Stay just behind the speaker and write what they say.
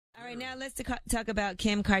right, now let's talk about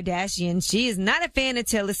Kim Kardashian. She is not a fan of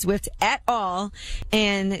Taylor Swift at all,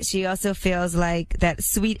 and she also feels like that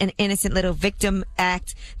sweet and innocent little victim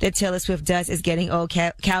act that Taylor Swift does is getting old.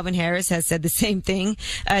 Calvin Harris has said the same thing.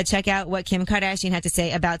 Check out what Kim Kardashian had to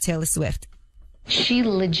say about Taylor Swift. She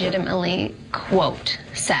legitimately, quote,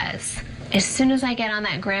 says, as soon as I get on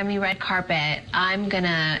that Grammy red carpet, I'm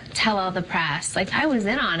gonna tell all the press. Like, I was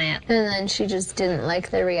in on it. And then she just didn't like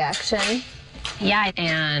the reaction. Yeah,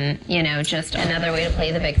 and, you know, just another way to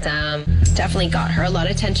play the victim. Definitely got her a lot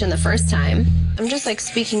of attention the first time. I'm just, like,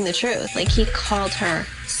 speaking the truth. Like, he called her,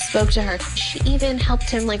 spoke to her. She even helped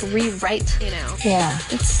him, like, rewrite, you know. Yeah.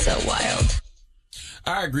 It's so wild.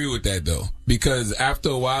 I agree with that, though, because after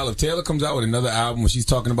a while, if Taylor comes out with another album where she's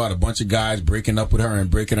talking about a bunch of guys breaking up with her and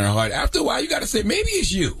breaking her heart, after a while, you got to say, maybe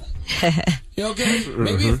it's you. You okay?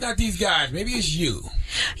 Maybe it's not these guys. Maybe it's you.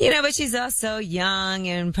 You know, but she's also young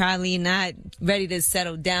and probably not ready to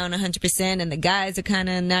settle down 100%, and the guys are kind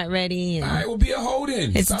of not ready. And all right, well, be a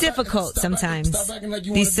hold-in. it's difficult sometimes, stop acting like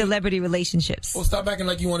you these celebrity relationships. Well, stop acting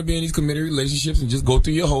like you want to be in these committed relationships and just go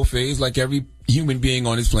through your whole phase like every human being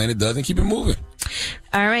on this planet does and keep it moving.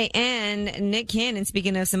 All right, and Nick Cannon,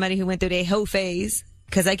 speaking of somebody who went through their whole phase,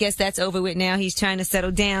 because I guess that's over with now. He's trying to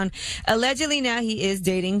settle down. Allegedly now he is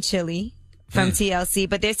dating Chili from TLC,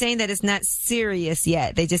 but they're saying that it's not serious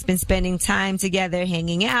yet. They've just been spending time together,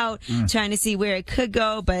 hanging out, trying to see where it could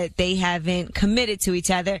go, but they haven't committed to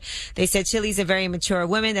each other. They said Chili's a very mature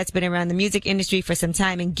woman that's been around the music industry for some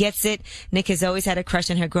time and gets it. Nick has always had a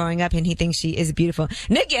crush on her growing up, and he thinks she is beautiful.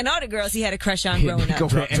 Nick and all the girls he had a crush on growing up.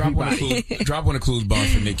 Drop one of Clues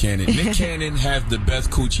bombs for Nick Cannon. Nick Cannon has the best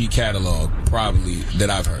coochie catalog, probably, that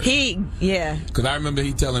I've heard. Because I remember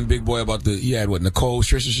he telling Big Boy about he had what, Nicole, what's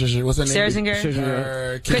her name?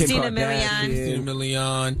 Christina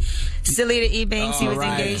Milian, Salida Ebanks, he was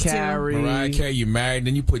engaged to. Mariah Carey, you married,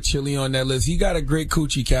 then you put Chili on that list. He got a great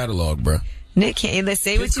coochie catalog, bro. Nick, let's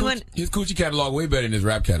say what you want. His coochie catalog way better than his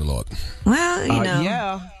rap catalog. Well, you know.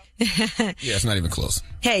 Yeah, it's not even close.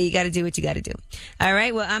 Hey, you got to do what you got to do. All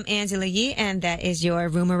right, well, I'm Angela Yee, and that is your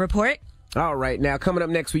rumor report. All right, now coming up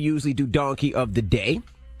next, we usually do Donkey of the Day.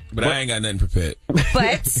 But I ain't got nothing prepared.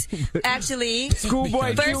 But actually,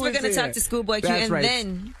 Schoolboy first Q we're going to talk to Schoolboy Q, That's and right.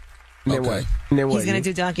 then what? He's going to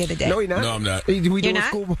do Donkey of the Day. No, he's not. No, I'm not. We You're doing not?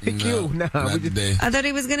 Schoolboy Q. No, not today. I thought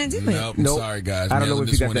he was going to do it. Nope. Sorry, guys. I don't know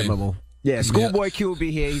if you got that memo. Yeah, Schoolboy Q will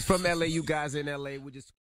be here. He's from L.A. You guys in L.A. We just...